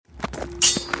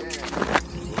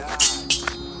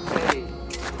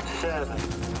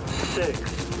6,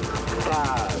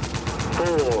 5,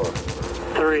 4,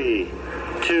 3,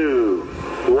 2,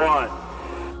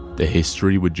 1. The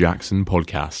History with Jackson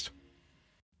podcast.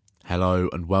 Hello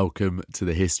and welcome to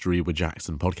the History with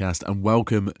Jackson podcast, and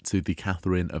welcome to the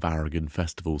Katharine of Aragon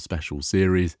Festival special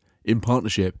series in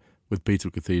partnership with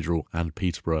Peterborough Cathedral and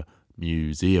Peterborough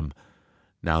Museum.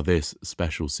 Now, this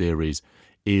special series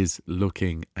is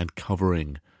looking and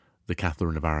covering the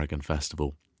Katharine of Aragon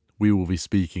Festival. We will be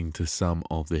speaking to some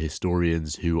of the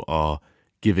historians who are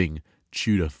giving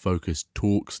Tudor-focused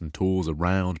talks and tours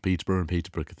around Peterborough and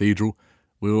Peterborough Cathedral.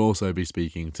 We will also be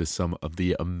speaking to some of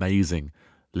the amazing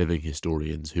living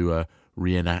historians who are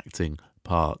reenacting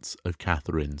parts of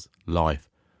Katharine's life.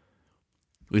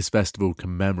 This festival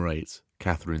commemorates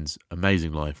Katharine's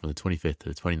amazing life from the 25th to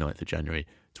the 29th of January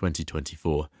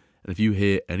 2024. And if you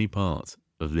hear any part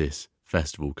of this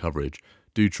festival coverage,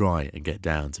 do try and get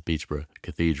down to Peterborough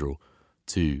Cathedral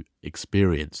to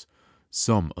experience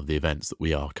some of the events that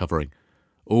we are covering.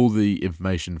 All the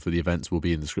information for the events will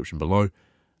be in the description below.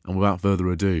 And without further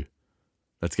ado,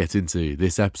 let's get into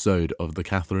this episode of the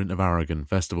Katharine of Aragon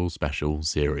Festival Special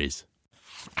Series.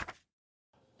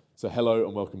 So hello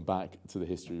and welcome back to the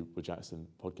History with Jackson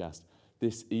podcast.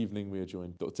 This evening we are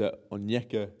joined by Dr.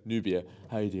 Onyeka Nubia.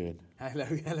 How are you doing? Hello,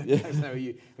 Yeah. guys, how are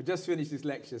you? I've just finished this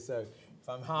lecture, so if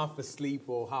I'm half asleep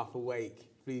or half awake,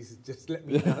 please just let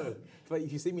me know. But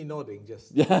if you see me nodding,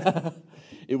 just... Yeah,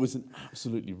 it was an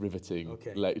absolutely riveting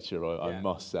Okay. lecture, I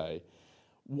must say.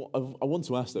 What I want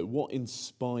to ask though, what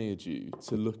inspired you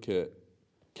to look at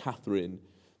Katharine,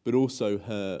 but also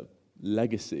her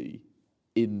legacy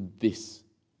in this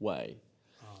way?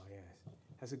 Oh, yes.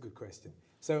 That's a good question.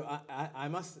 So I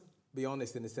must be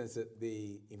honest in the sense that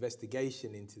the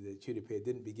investigation into the Tudor period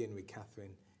didn't begin with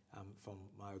Katharine from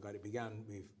my regard. It began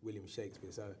with William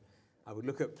Shakespeare. So I would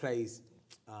look at plays,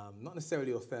 not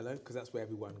necessarily Othello, because that's where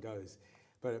everyone goes,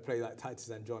 but a play like Titus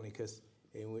Andronicus,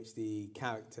 in which the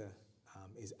character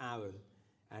is Aaron,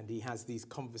 and he has these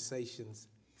conversations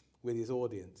with his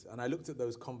audience. And I looked at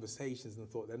those conversations and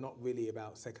thought they're not really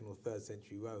about 2nd or 3rd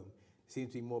century Rome. It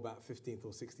seems to be more about 15th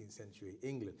or 16th century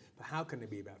England. But how can they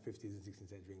be about 15th and 16th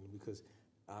century England? Because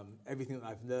everything that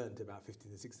I've learned about 15th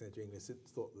and 16th century England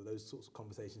thought that those sorts of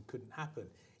conversations couldn't happen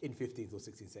in 15th or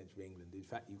 16th century England. In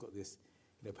fact, you've got this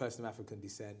person of African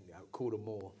descent called a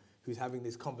Moor who's having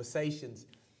these conversations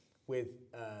with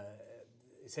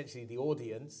essentially the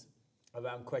audience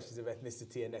around questions of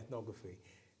ethnicity and ethnography.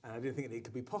 And I didn't think that it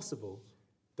could be possible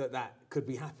that that could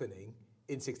be happening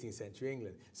in 16th century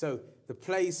England. So the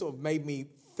play sort of made me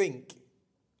think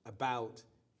about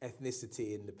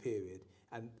ethnicity in the period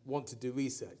and want to do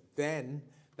research. Then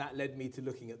that led me to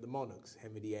looking at the monarchs,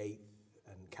 Henry VIII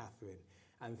and Catherine,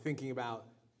 and thinking about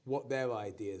what their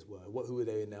ideas were, who were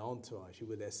they in their entourage, who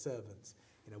were their servants,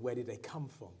 where did they come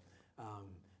from,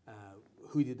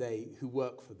 who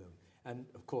worked for them. And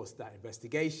of course, that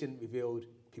investigation revealed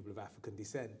people of African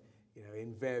descent,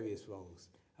 in various roles,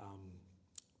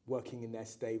 working in their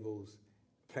stables,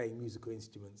 playing musical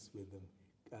instruments with them,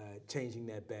 changing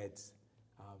their beds,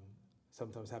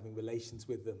 sometimes having relations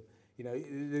with them.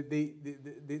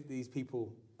 These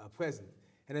people are present.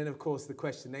 And then, of course, the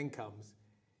question then comes,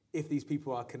 if these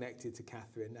people are connected to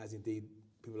Catherine, as indeed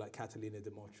people like Catalina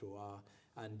de Montreal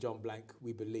are, and John Blanc,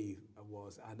 we believe,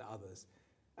 was, and others,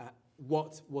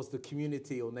 what was the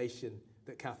community or nation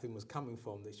that Catherine was coming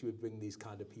from that she would bring these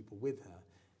kind of people with her?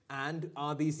 And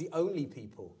are these the only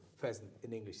people present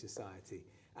in English society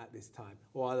at this time?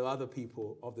 Or are there other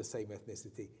people of the same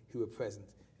ethnicity who were present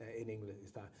in England at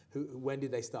this time? When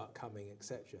did they start coming,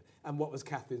 etc.? And what was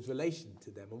Catherine's relation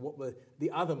to them? And what were the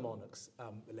other monarchs'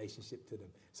 relationship to them?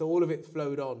 So all of it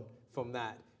flowed on from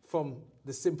that, from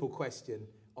the simple question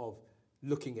of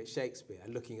looking at Shakespeare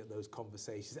and looking at those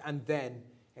conversations and then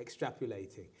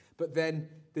extrapolating. But then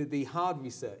the hard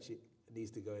research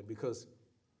needs to go in, because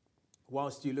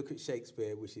whilst you look at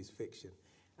Shakespeare, which is fiction,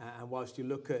 and whilst you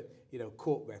look at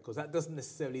court records, that doesn't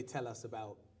necessarily tell us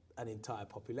about an entire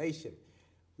population.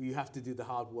 You have to do the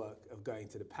hard work of going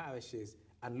to the parishes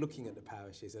and looking at the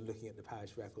parishes and looking at the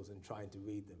parish records and trying to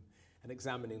read them and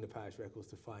examining the parish records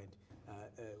to find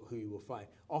who you will find.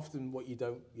 Often what you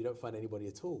don't find anybody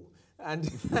at all.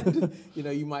 And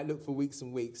you might look for weeks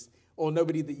and weeks, or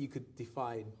nobody that you could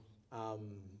define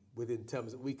within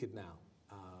terms that we could now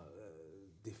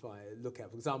look at.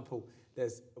 For example,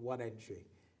 there's one entry,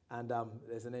 and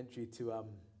there's an entry to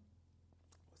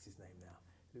what's his name now?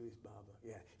 Louis Barber.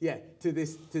 Yeah. To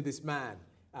this man,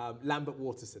 Lambert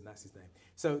Waterson. That's his name.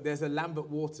 So there's a Lambert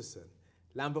Waterson.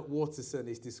 Lambert Waterson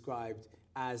is described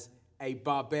as a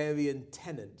barbarian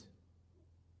tenant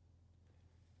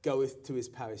goeth to his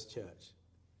parish church.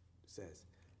 It says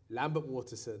Lambert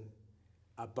Waterson,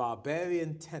 a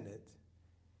barbarian tenant,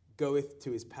 goeth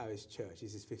to his parish church.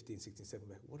 This is 1567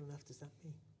 record. What on earth does that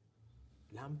mean?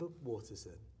 Lambert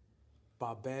Waterson,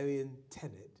 barbarian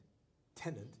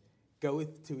tenant,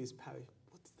 goeth to his parish.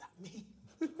 What does that mean?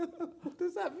 What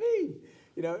does that mean?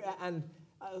 You know, and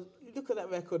you look at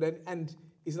that record and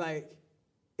it's like,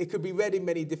 it could be read in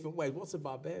many different ways. What's a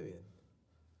barbarian?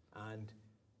 And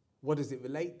what does it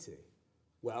relate to?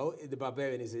 Well, the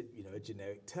barbarian is a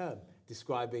generic term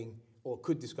describing, or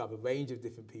could describe, a range of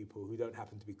different people who don't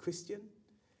happen to be Christian.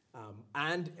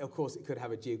 And of course, it could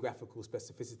have a geographical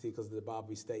specificity because of the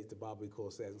Barbary states, the Barbary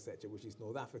Corsairs, etc., which is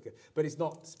North Africa. But it's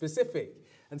not specific.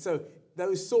 And so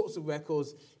those sorts of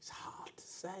records, it's hard to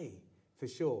say for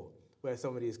sure where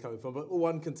somebody is coming from. But all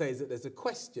one can say is that there's a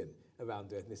question around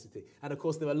their ethnicity. And of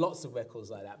course, there are lots of records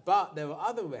like that. But there are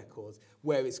other records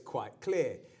where it's quite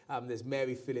clear. There's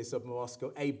Mary Phyllis of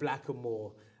Morosco, a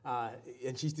Blackamoor,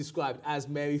 and she's described as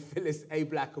Mary Phyllis, a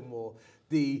Blackamoor,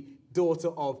 the daughter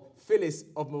of Phyllis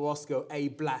of Morosco, a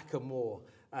Blackamoor.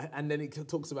 And then it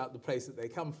talks about the place that they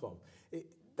come from.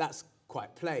 That's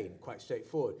quite plain, quite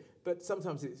straightforward. But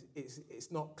sometimes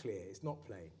it's not clear, it's not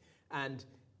plain. And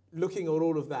looking at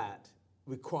all of that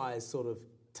requires sort of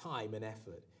time and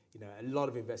effort, a lot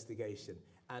of investigation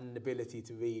and an ability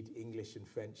to read English and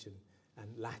French and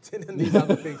Latin and these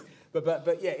other things.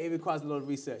 But yeah, it requires a lot of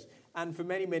research. And for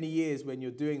many, many years, when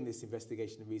you're doing this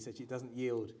investigation and research, it doesn't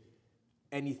yield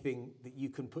anything that you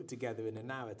can put together in a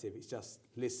narrative. It's just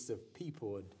lists of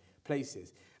people and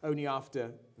places. Only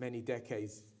after many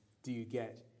decades do you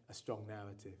get a strong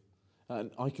narrative. And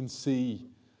I can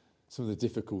see some of the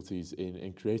difficulties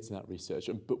in creating that research.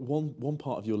 But one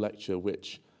part of your lecture,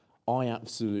 which I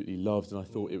absolutely loved, and I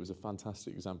thought it was a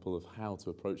fantastic example of how to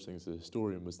approach things as a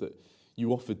historian, was that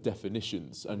you offered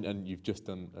definitions, and you've just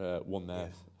done one there,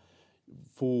 yes,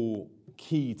 for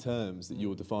key terms that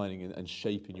you're defining and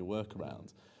shaping your work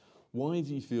around. Why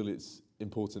do you feel it's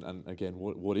important, and again,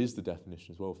 what is the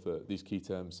definition as well for these key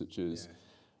terms such as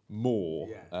Moor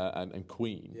and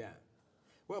Queen? Yeah,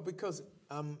 well, because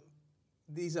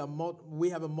these are we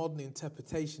have a modern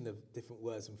interpretation of different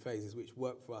words and phrases which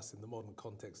work for us in the modern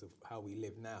context of how we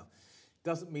live now.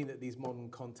 Doesn't mean that these modern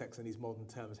contexts and these modern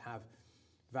terms have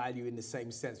value in the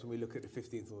same sense when we look at the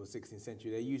 15th or the 16th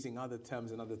century. They're using other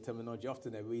terms and other terminology.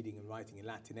 Often they're reading and writing in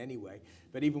Latin anyway.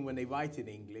 But even when they write in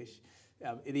English,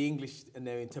 the English and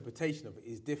their interpretation of it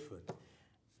is different.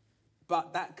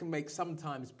 But that can make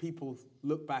sometimes people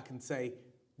look back and say,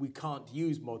 we can't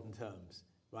use modern terms,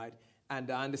 right?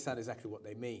 And I understand exactly what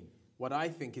they mean. What I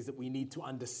think is that we need to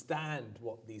understand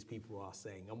what these people are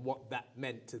saying and what that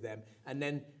meant to them, and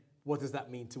then what does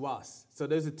that mean to us? So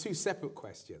those are two separate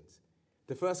questions.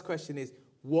 The first question is,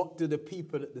 what do the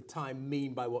people at the time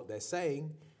mean by what they're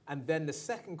saying? And then the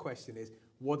second question is,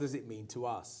 what does it mean to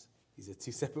us? These are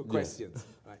two separate questions.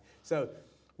 Right? So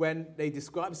when they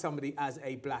describe somebody as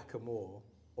a Blackamoor,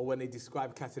 or when they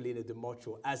describe Catalina de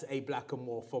Motril as a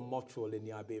Blackamoor from Motril in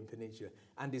the Iberian Peninsula,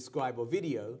 and describe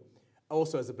Ovidio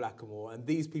also as a Blackamoor, and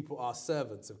these people are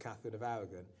servants of Catherine of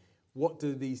Aragon, what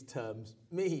do these terms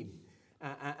mean?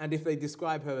 And if they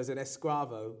describe her as an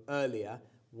escravo earlier,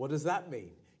 what does that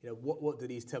mean? What do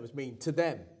these terms mean to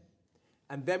them?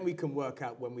 And then we can work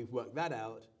out, when we've worked that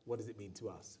out, what does it mean to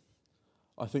us?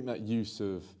 I think that use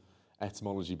of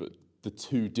etymology, but the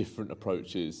two different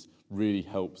approaches, really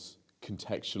helps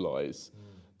contextualize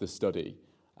the study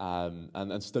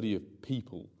and study of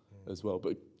people as well.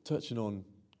 But touching on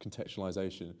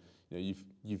contextualization,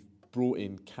 you've brought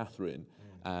in Katharine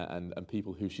and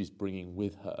people who she's bringing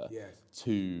with her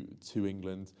to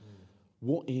England.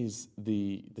 What is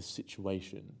the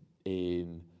situation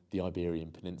in the Iberian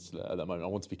Peninsula at that moment? I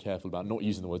want to be careful about not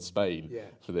using the word Spain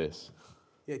for this.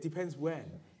 Yeah, it depends when.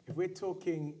 If we're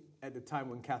talking at the time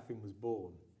when Catherine was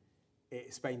born,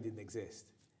 Spain didn't exist.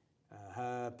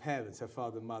 Her parents, her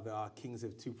father and mother, are kings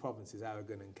of two provinces,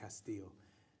 Aragon and Castile.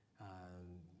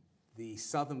 The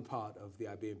southern part of the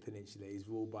Iberian Peninsula is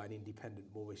ruled by an independent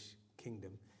Moorish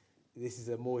kingdom. This is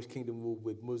a Moorish kingdom ruled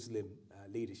with Muslim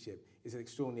leadership. It's an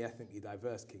extraordinarily ethnically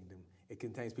diverse kingdom. It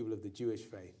contains people of the Jewish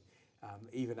faith,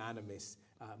 even animists,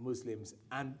 Muslims,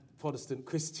 and Protestant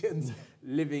Christians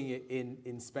living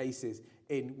in spaces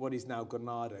in what is now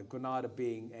Granada. Granada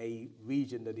being a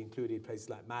region that included places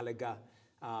like Malaga,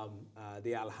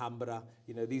 the Alhambra.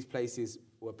 These places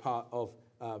were part of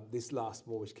this last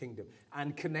Moorish kingdom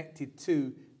and connected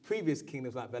to previous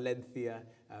kingdoms like Valencia,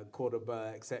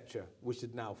 Cordoba, etc., which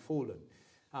had now fallen.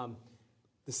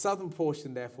 The southern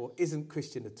portion, therefore, isn't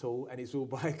Christian at all, and it's ruled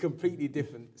by a completely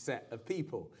different set of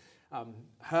people.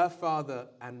 Her father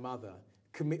and mother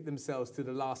commit themselves to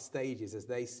the last stages, as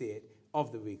they see it,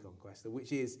 of the Reconquista,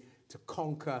 which is to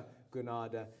conquer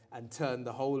Granada and turn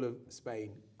the whole of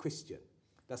Spain Christian.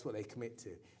 That's what they commit to.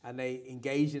 And they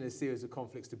engage in a series of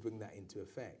conflicts to bring that into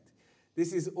effect.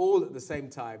 This is all at the same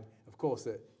time, of course,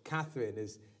 that Katharine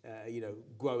is,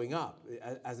 growing up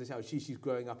as a child. She's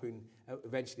growing up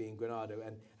eventually in Granada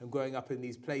and growing up in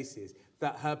these places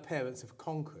that her parents have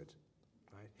conquered,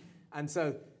 right? And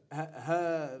so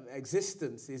her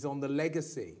existence is on the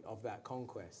legacy of that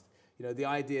conquest. The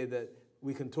idea that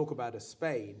we can talk about a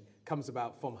Spain comes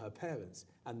about from her parents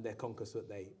and their conquest that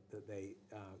they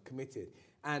committed.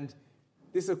 And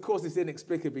this, of course, is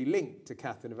inexplicably linked to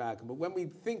Katharine of Aragon. But when we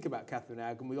think about Katharine of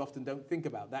Aragon, we often don't think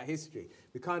about that history.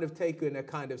 We kind of take her in a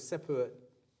kind of separate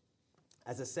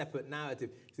narrative,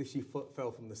 as if she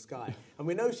fell from the sky. And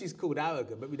we know she's called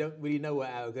Aragon, but we don't really know where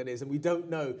Aragon is, and we don't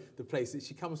know the place that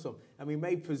she comes from. And we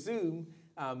may presume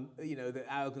that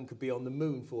Aragon could be on the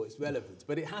moon for its relevance.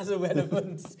 But it has a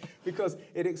relevance because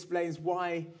it explains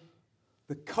why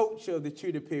the culture of the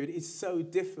Tudor period is so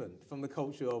different from the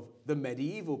culture of the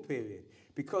medieval period.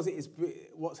 Because it is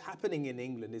what's happening in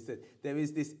England is that there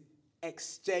is this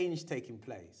exchange taking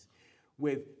place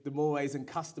with the mores and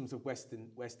customs of Western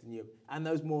Europe. And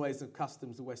those mores and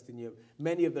customs of Western Europe,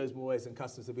 many of those mores and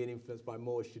customs are being influenced by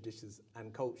Moorish traditions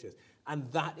and cultures. And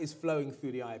that is flowing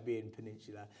through the Iberian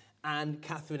Peninsula. And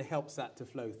Katharine helps that to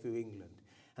flow through England.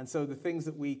 And so the things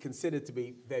that we consider to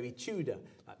be very Tudor,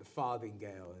 like the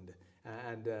farthingale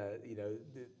and a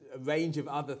range of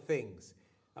other things,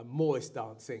 Moorish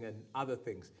dancing and other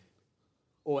things,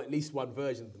 or at least one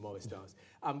version of the Moorish dance,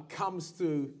 comes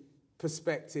through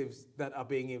perspectives that are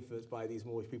being influenced by these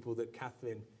Moorish people that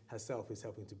Katharine herself is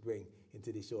helping to bring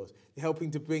into these shores. They're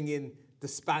helping to bring in the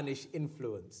Spanish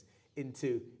influence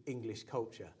into English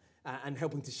culture and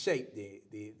helping to shape the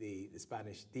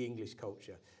English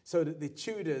culture. So that the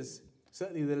Tudors,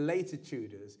 certainly the later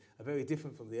Tudors, are very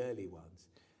different from the early ones.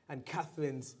 And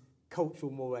Katharine's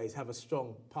cultural mores have a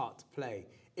strong part to play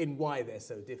in why they're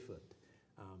so different.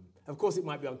 Of course, it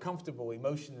might be uncomfortable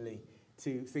emotionally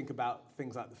to think about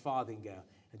things like the farthingale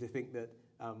and to think that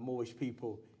Moorish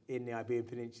people in the Iberian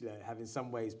Peninsula have in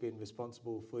some ways been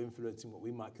responsible for influencing what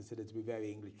we might consider to be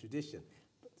very English tradition.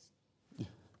 But it's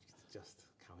just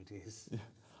how it is. Yeah.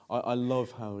 I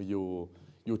love how you're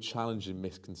challenging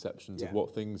misconceptions of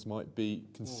what things might be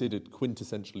considered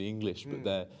quintessentially English,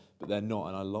 but they're not.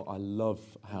 And I love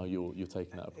how you're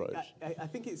taking that approach. I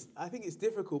think it's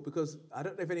difficult because I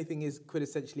don't know if anything is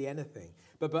quintessentially anything,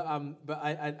 but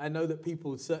I know that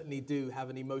people certainly do have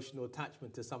an emotional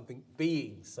attachment to something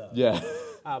being so. Yeah.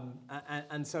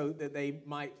 And so that they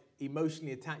might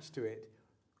emotionally attach to it,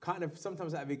 kind of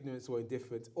sometimes out of ignorance or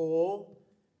indifference, or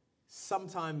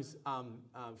sometimes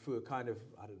through a kind of,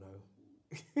 I don't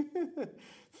know,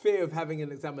 fear of having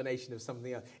an examination of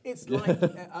something else. It's like,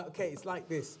 it's like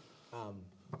this.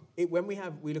 When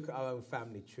we look at our own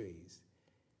family trees,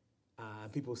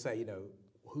 people say,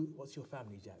 what's your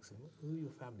family, Jackson? Who are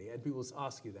your family? And people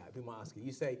ask you that. People might ask you.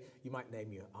 You might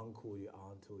name your uncle, your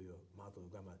aunt, or your mother or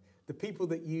grandmother. The people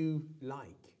that you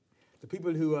like, the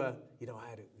people who are, I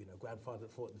had a grandfather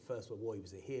that fought in the First World War. He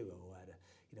was a hero. I had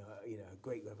a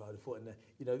great grandfather that fought in the,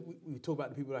 we talk about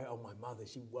the people like, oh, my mother,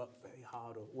 she worked very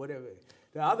hard or whatever.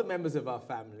 There are other members of our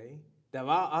family.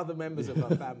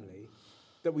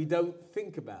 That we don't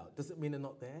think about. Doesn't mean they're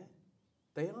not there.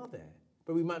 They are there.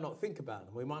 But we might not think about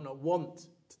them. We might not want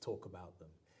to talk about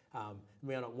them.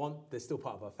 We might not want, they're still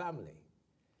part of our family.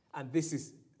 And this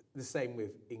is the same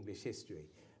with English history.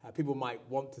 People might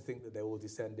want to think that they're all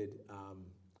descended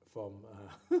from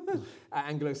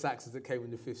Anglo-Saxons that came in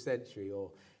the 5th century,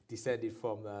 or descended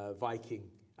from Viking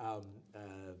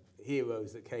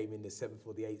heroes that came in the 7th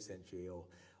or the 8th century,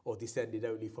 or descended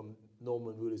only from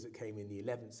Norman rulers that came in the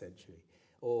 11th century.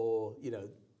 Or,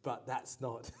 but that's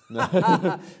not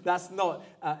that's not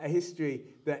a history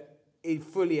that it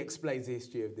fully explains the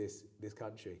history of this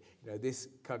country. This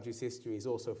country's history is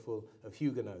also full of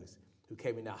Huguenots who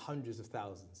came in now hundreds of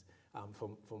thousands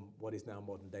from what is now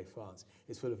modern-day France.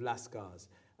 It's full of Lascars,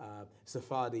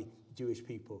 Sephardi Jewish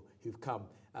people who've come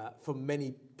from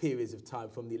many periods of time,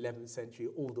 from the 11th century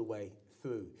all the way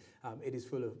through. It is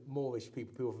full of Moorish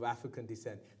people of African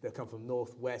descent that come from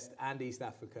North, West, and East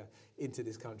Africa into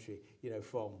this country,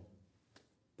 from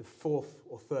the 4th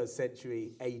or 3rd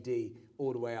century AD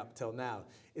all the way up till now.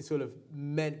 It's full of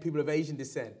people of Asian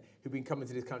descent who've been coming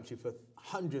to this country for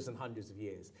hundreds and hundreds of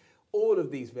years. All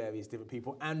of these various different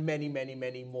people, and many, many,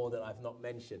 many more that I've not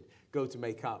mentioned, go to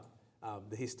make up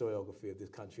the historiography of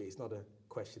this country. It's not a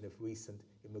question of recent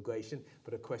immigration,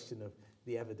 but a question of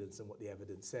the evidence and what the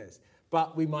evidence says.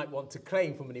 But we might want to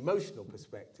claim from an emotional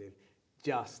perspective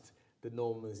just the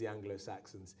Normans, the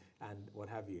Anglo-Saxons, and what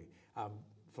have you,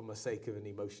 from a sake of an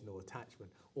emotional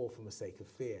attachment or from a sake of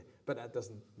fear. But that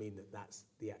doesn't mean that that's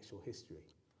the actual history.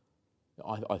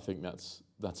 I think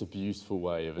that's a beautiful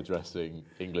way of addressing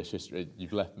English history.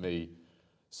 You've left me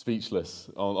speechless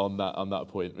on that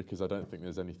point, because I don't think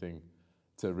there's anything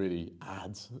to really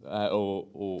add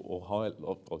or highlight,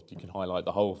 or you can highlight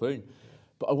the whole thing. Yeah.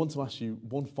 But I want to ask you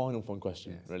one final fun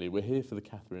question. Yes. Really, we're here for the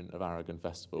Katharine of Aragon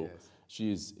Festival. Yes.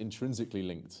 She is intrinsically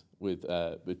linked with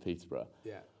Peterborough.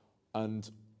 Yeah. And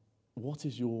what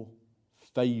is your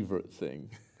favourite thing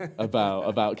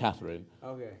about Katharine?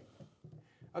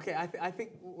 Okay. I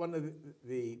think one of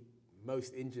the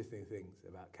most interesting things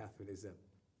about Katharine is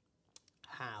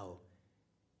how,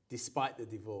 despite the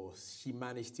divorce, she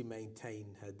managed to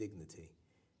maintain her dignity.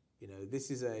 You know, this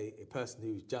is a person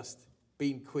who's just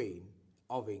been Queen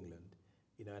of England,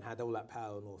 you know, and had all that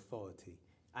power and authority.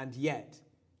 And yet,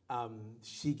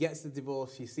 she gets the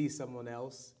divorce, she sees someone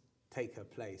else take her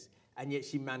place, and yet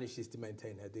she manages to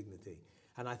maintain her dignity.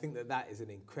 And I think that is an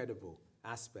incredible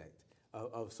aspect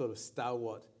of sort of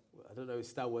stalwart, I don't know if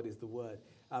stalwart is the word,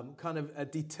 kind of a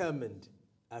determined,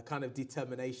 kind of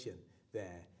determination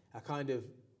there, a kind of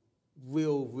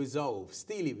real resolve,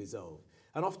 steely resolve.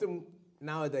 And often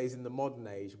nowadays in the modern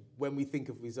age, when we think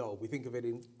of resolve, we think of it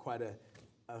in quite a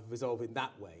resolve in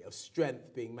that way, of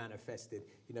strength being manifested,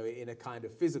 you know, in a kind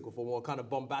of physical form or a kind of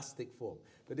bombastic form.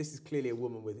 But this is clearly a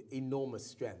woman with enormous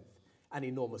strength and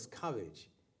enormous courage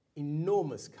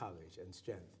and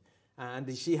strength.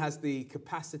 And she has the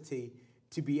capacity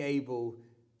to be able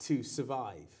to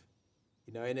survive,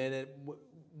 you know, and it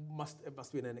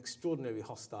must be in an extraordinarily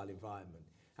hostile environment.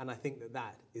 And I think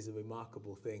that is a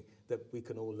remarkable thing that we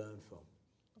can all learn from.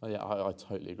 Oh, yeah, I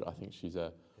totally agree. I think she's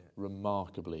a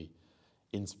remarkably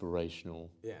inspirational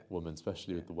woman,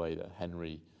 especially with the way that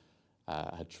Henry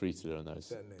had treated her in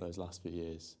those last few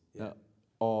years. Yeah. Now,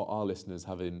 our listeners,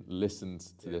 having listened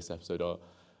to this episode,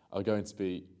 are going to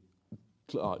be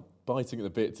biting at the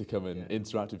bit to come and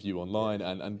interact with you online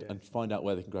and find out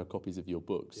where they can grab copies of your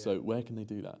books. Yeah. So where can they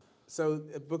do that? So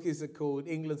the book is called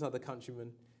England's Other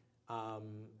Countrymen,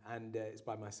 and it's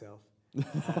by myself.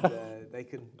 And they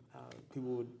can,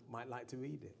 people might like to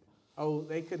read it. Oh,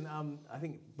 they can, I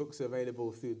think books are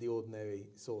available through the ordinary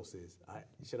sources.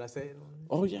 Should I say it?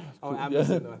 Oh, yeah. Oh,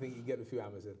 Amazon. I think you can get them through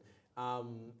Amazon.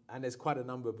 And there's quite a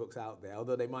number of books out there,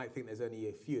 although they might think there's only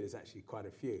a few. There's actually quite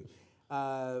a few.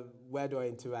 Where do I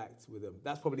interact with them?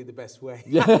 That's probably the best way,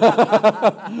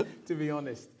 to be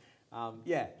honest. I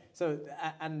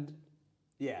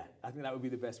think that would be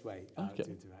the best way to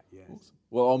interact, yes. Awesome.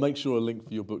 Well, I'll make sure a link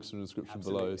for your books in the description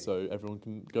below, so everyone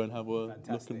can go and have a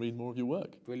look and read more of your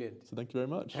work. Brilliant. So thank you very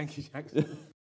much. Thank you, Jackson.